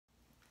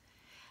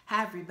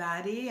Hi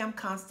everybody, I'm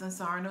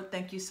Constance Arnold.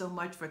 Thank you so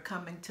much for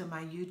coming to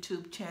my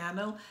YouTube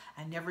channel.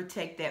 I never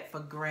take that for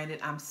granted.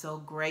 I'm so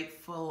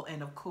grateful.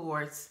 And of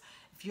course,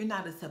 if you're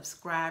not a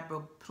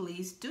subscriber,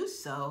 please do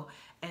so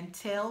and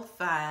tell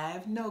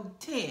 5, no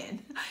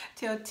 10,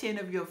 tell 10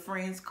 of your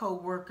friends,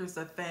 co-workers,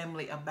 or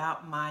family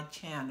about my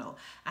channel.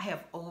 I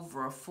have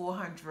over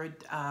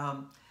 400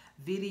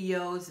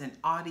 videos and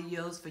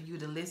audios for you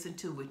to listen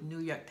to with New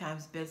York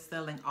Times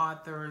best-selling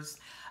authors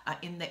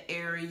in the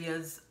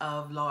areas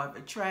of law of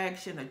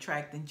attraction,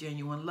 attracting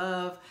genuine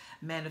love,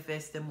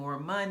 manifesting more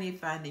money,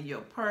 finding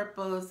your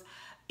purpose,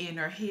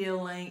 inner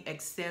healing,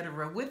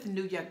 etc. with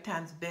New York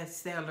Times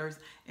bestsellers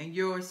and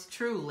yours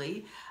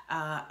truly.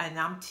 And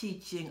I'm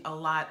teaching a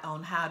lot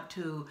on how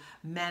to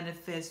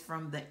manifest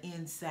from the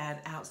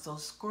inside out. So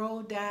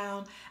scroll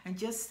down and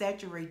just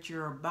saturate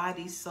your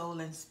body,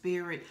 soul, and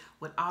spirit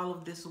with all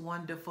of this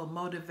wonderful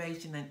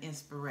motivation and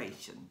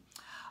inspiration.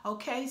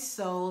 Okay,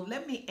 so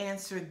let me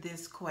answer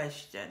this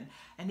question.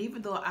 And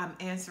even though I'm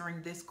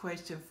answering this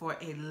question for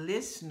a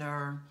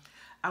listener,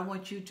 I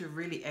want you to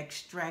really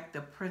extract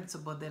the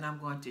principle that I'm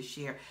going to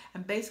share.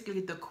 And basically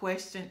the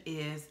question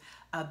is,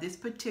 this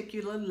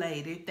particular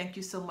lady, thank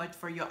you so much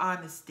for your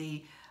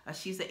honesty.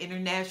 She's an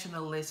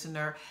international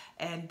listener,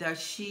 and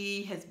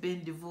she has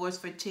been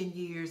divorced for 10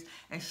 years,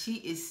 and she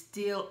is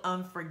still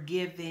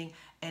unforgiving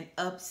and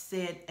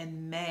upset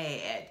and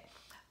mad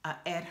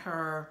at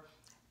her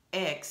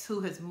ex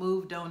who has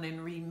moved on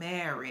and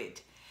remarried,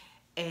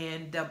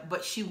 and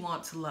but she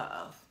wants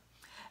love.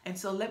 And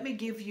so let me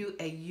give you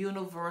a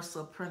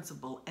universal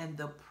principle, and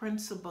the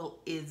principle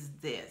is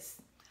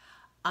this: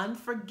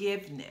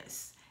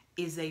 unforgiveness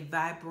is a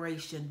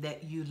vibration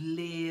that you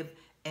live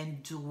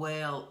and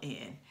dwell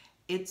in.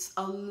 It's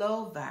a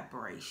low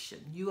vibration.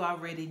 You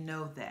already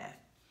know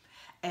that.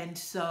 And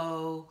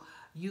so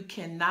you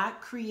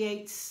cannot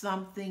create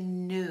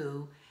something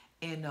new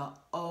in an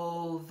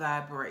old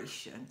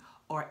vibration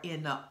or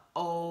in an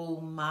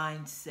old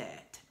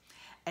mindset.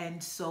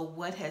 And so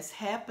what has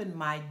happened,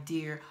 my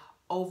dear,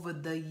 over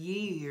the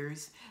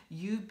years,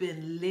 you've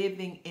been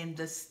living in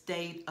the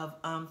state of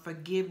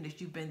unforgiveness.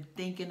 You've been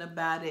thinking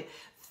about it,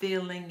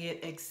 feeling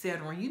it,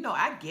 etc. You know,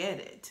 I get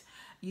it.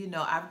 You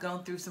know, I've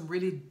gone through some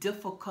really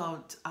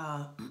difficult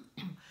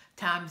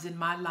times in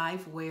my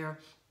life where,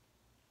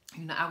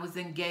 you know, I was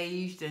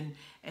engaged and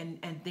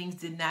things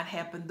did not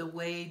happen the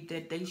way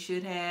that they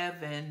should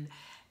have, and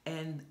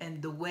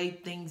the way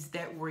things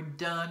that were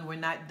done were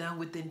not done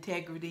with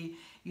integrity.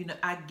 You know,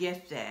 I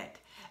get that.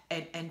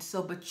 And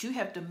so, but you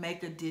have to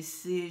make a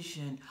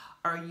decision.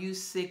 Are you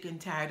sick and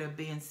tired of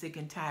being sick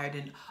and tired?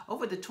 And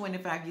over the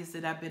 25 years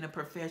that I've been a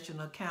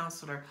professional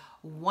counselor,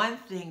 one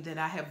thing that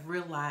I have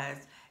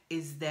realized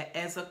is that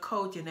as a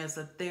coach and as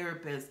a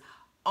therapist,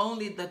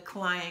 only the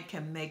client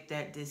can make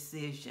that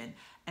decision.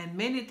 And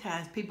many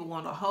times people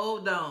want to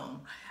hold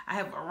on. I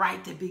have a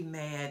right to be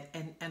mad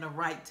and a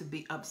right to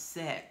be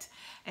upset.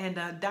 And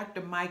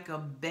Dr. Michael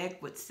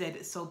Beckwith said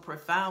it so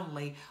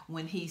profoundly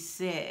when he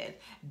said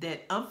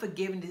that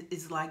unforgiveness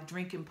is like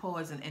drinking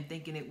poison and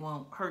thinking it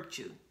won't hurt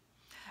you.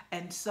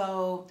 And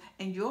so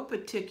in your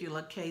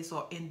particular case,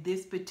 or in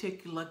this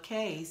particular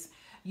case,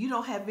 you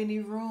don't have any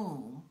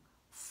room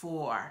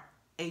for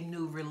a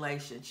new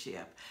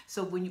relationship.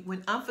 So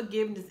when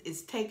unforgiveness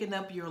is taking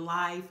up your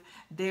life,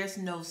 there's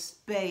no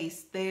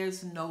space,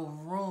 there's no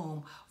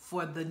room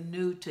for the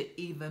new to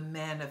even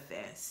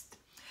manifest.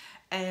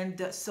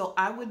 And so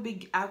I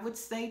would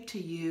say to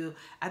you,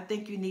 I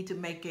think you need to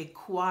make a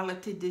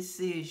quality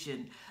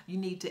decision. You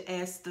need to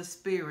ask the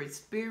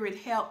Spirit,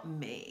 help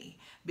me,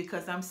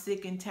 because I'm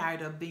sick and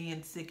tired of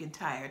being sick and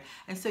tired.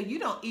 And so you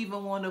don't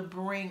even want to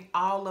bring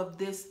all of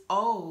this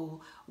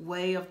old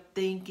way of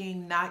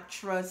thinking, not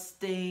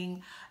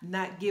trusting,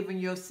 not giving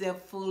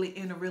yourself fully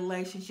in a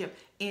relationship,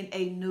 in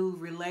a new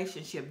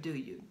relationship, do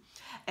you?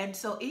 And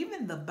so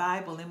even the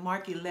Bible in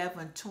Mark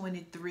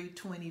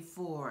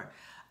 11:23-24,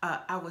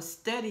 I was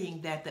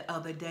studying that the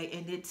other day,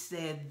 and it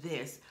said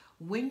this: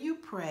 when you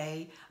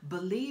pray,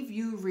 believe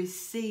you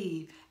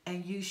receive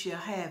and you shall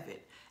have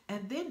it.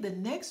 And then the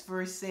next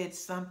verse said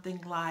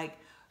something like,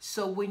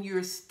 so when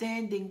you're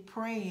standing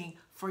praying,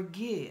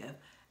 forgive.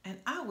 And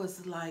I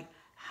was like,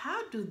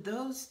 how do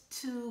those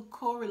two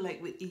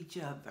correlate with each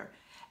other?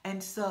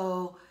 And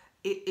so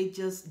it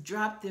just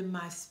dropped in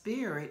my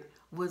spirit,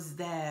 was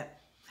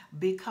that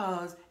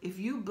because if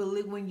you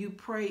believe, when you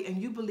pray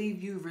and you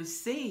believe you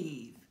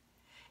receive,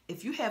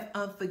 if you have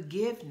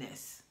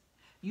unforgiveness,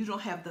 you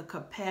don't have the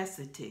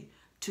capacity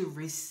to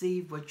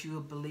receive what you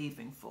are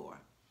believing for.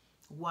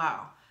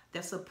 Wow,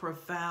 that's a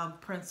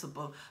profound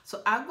principle.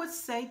 So I would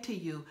say to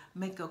you,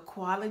 make a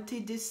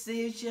quality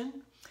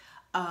decision.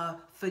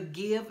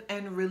 Forgive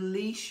and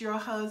release your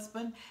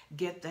husband.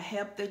 Get the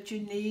help that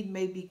you need,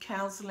 maybe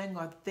counseling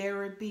or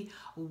therapy.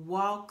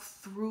 Walk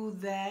through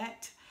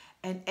that.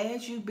 And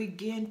as you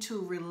begin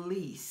to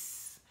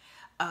release,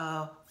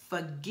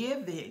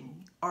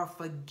 Forgiving or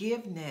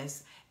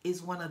forgiveness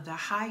is one of the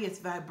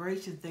highest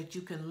vibrations that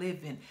you can live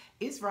in.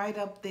 It's right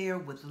up there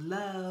with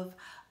love,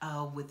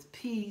 with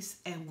peace,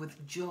 and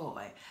with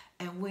joy.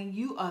 And when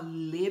you are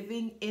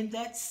living in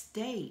that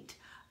state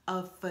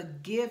of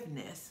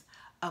forgiveness,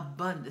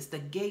 abundance, the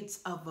gates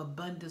of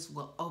abundance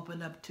will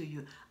open up to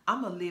you.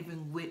 I'm a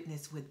living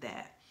witness with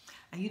that.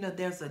 And you know,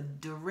 there's a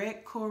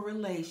direct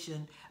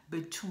correlation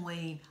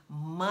between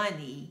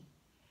money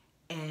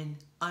and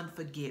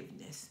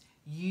unforgiveness.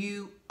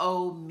 You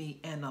owe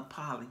me an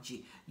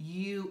apology.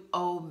 You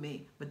owe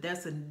me. But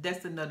that's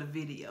another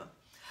video.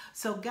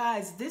 So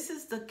guys, this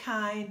is the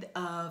kind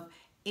of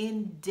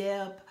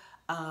in-depth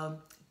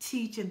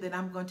teaching that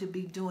I'm going to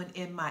be doing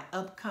in my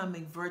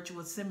upcoming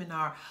virtual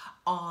seminar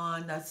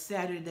on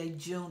Saturday,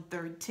 June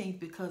 13th,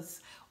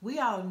 because we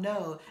all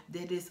know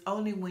that it's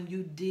only when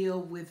you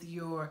deal with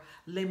your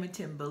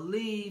limiting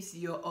beliefs,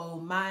 your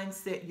old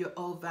mindset, your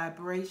old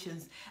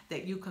vibrations,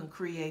 that you can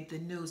create the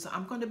new. So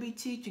I'm going to be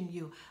teaching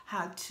you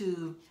how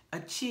to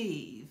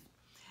achieve,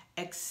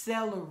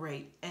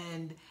 accelerate,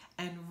 and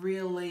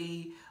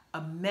really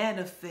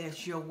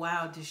manifest your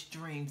wildest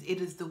dreams. It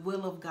is the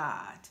will of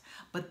God,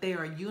 but there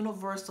are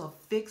universal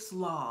fixed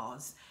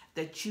laws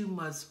that you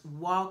must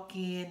walk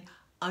in,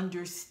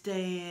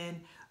 understand,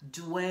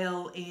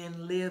 dwell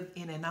in, live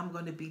in, and I'm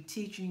going to be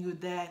teaching you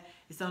that.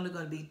 It's only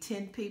going to be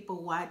 10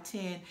 people. Why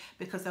 10?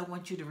 Because I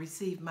want you to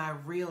receive my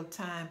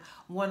real-time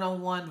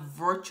one-on-one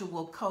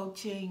virtual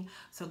coaching.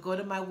 So go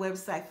to my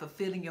website,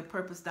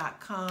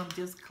 fulfillingyourpurpose.com.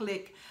 Just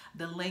click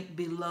the link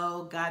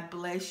below. God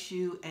bless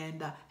you,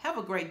 and have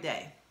a great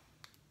day.